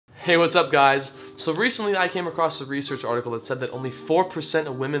Hey, what's up guys? So recently I came across a research article that said that only 4%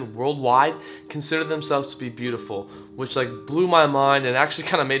 of women worldwide consider themselves to be beautiful, which like blew my mind and actually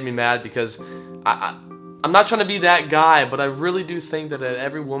kind of made me mad because I'm not trying to be that guy, but I really do think that at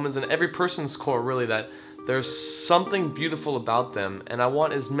every woman's and every person's core really that there's something beautiful about them, and I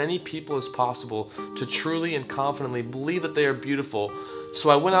want as many people as possible to truly and confidently believe that they are beautiful. So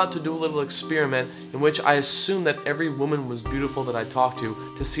I went out to do a little experiment in which I assumed that every woman was beautiful that I talked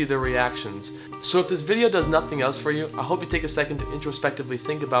to see their reactions. So if this video does nothing else for you, I hope you take a second to introspectively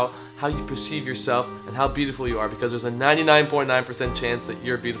think about how you perceive yourself and how beautiful you are, because there's a 99.9% chance that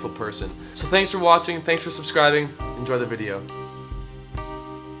you're a beautiful person. So thanks for watching, thanks for subscribing, enjoy the video.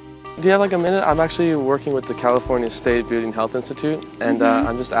 Do you have like a minute? I'm actually working with the California State Beauty and Health Institute, and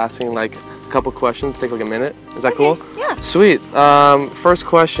I'm just asking like a couple questions, take like a minute. Is that cool? Yeah. Sweet. First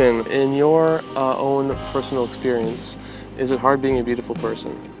question, in your own personal experience, is it hard being a beautiful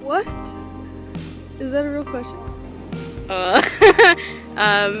person? What? Is that a real question?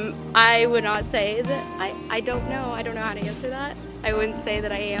 I would not say that. I don't know. I don't know how to answer that. I wouldn't say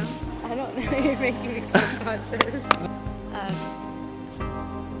that I am. I don't know. You're making me self-conscious.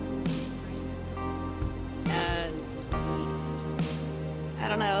 I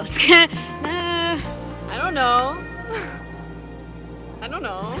don't know. It's kind of, I don't know. I don't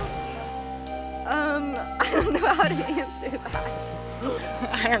know. I don't know how to answer that.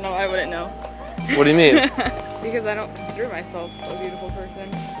 I don't know. I wouldn't know. What do you mean? Because I don't consider myself a beautiful person.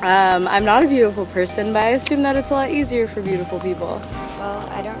 I'm not a beautiful person, but I assume that it's a lot easier for beautiful people. Well,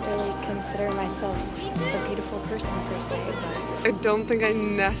 I don't really consider myself a beautiful person per se, but I don't think I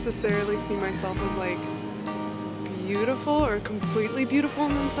necessarily see myself as like beautiful or completely beautiful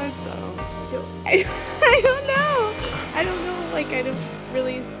on the inside, so I don't know. I don't know. Like, I don't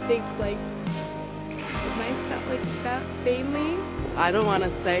really think like of myself like that vainly. I don't want to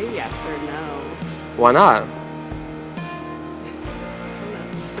say yes or no. Why not?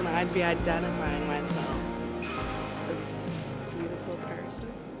 So I'd be identifying myself as a beautiful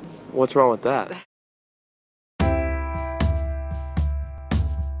person. What's wrong with that?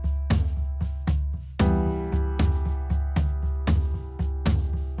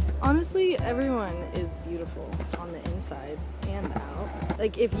 Honestly, everyone is beautiful on the inside and out.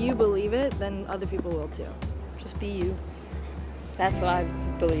 Like, if you believe it, then other people will too. Just be you. That's what I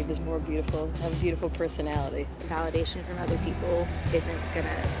believe is more beautiful. Have a beautiful personality. validation from other people isn't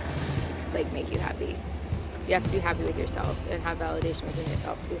gonna like make you happy. You have to be happy with yourself and have validation within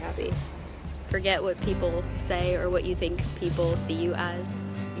yourself to be happy. Forget what people say or what you think people see you as.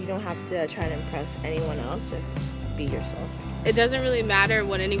 You don't have to try to impress anyone else, just be yourself. It doesn't really matter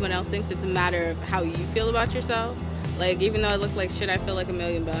what anyone else thinks, it's a matter of how you feel about yourself. Like, even though I look like shit, I feel like $1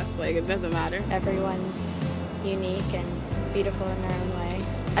 million. Like, it doesn't matter. Everyone's unique and beautiful in their own way.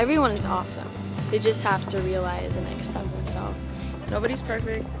 Everyone is awesome. They just have to realize and accept themselves. Nobody's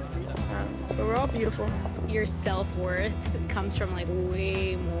perfect, but we're all beautiful. Your self-worth comes from like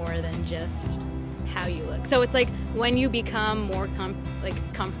way more than just how you look. So it's like when you become more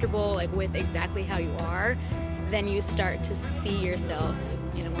comfortable like with exactly how you are, then you start to see yourself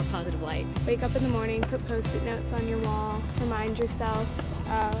in a more positive light. Wake up in the morning, put post-it notes on your wall, remind yourself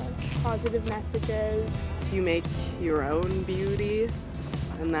positive messages. You make your own beauty,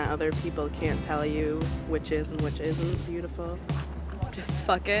 and that other people can't tell you which is and which isn't beautiful. Just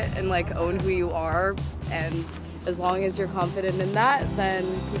fuck it and like own who you are, and as long as you're confident in that, then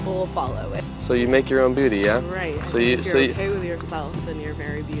people will follow it. So you make your own beauty, yeah? Right. So if you're okay with yourself, then you're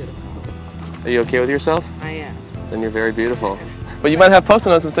very beautiful. Are you okay with yourself? I am. Then you're very beautiful. But you might have post-it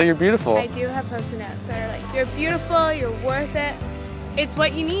notes that say you're beautiful. I do have post-it notes that are like, you're beautiful, you're worth it. It's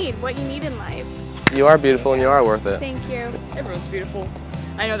what you need in life. You are beautiful and you are worth it. Thank you. Everyone's beautiful.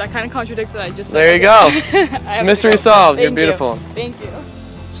 I know that kind of contradicts what I just said. There you go. Mystery solved. You're beautiful. Thank you.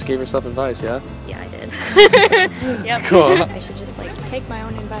 Just gave yourself advice, yeah? Yeah, I did. Yep. Cool. I should just like take my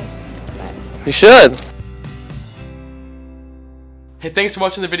own advice. But You should. Hey, thanks for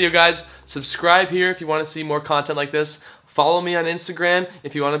watching the video, guys. Subscribe here if you want to see more content like this. Follow me on Instagram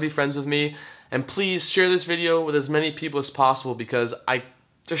if you want to be friends with me. And please share this video with as many people as possible, because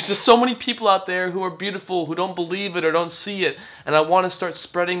there's just so many people out there who are beautiful, who don't believe it or don't see it. And I want to start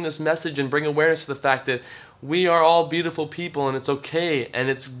spreading this message and bring awareness to the fact that we are all beautiful people, and it's okay and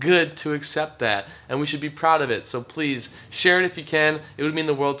it's good to accept that. And we should be proud of it. So please share it if you can. It would mean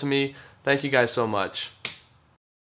the world to me. Thank you guys so much.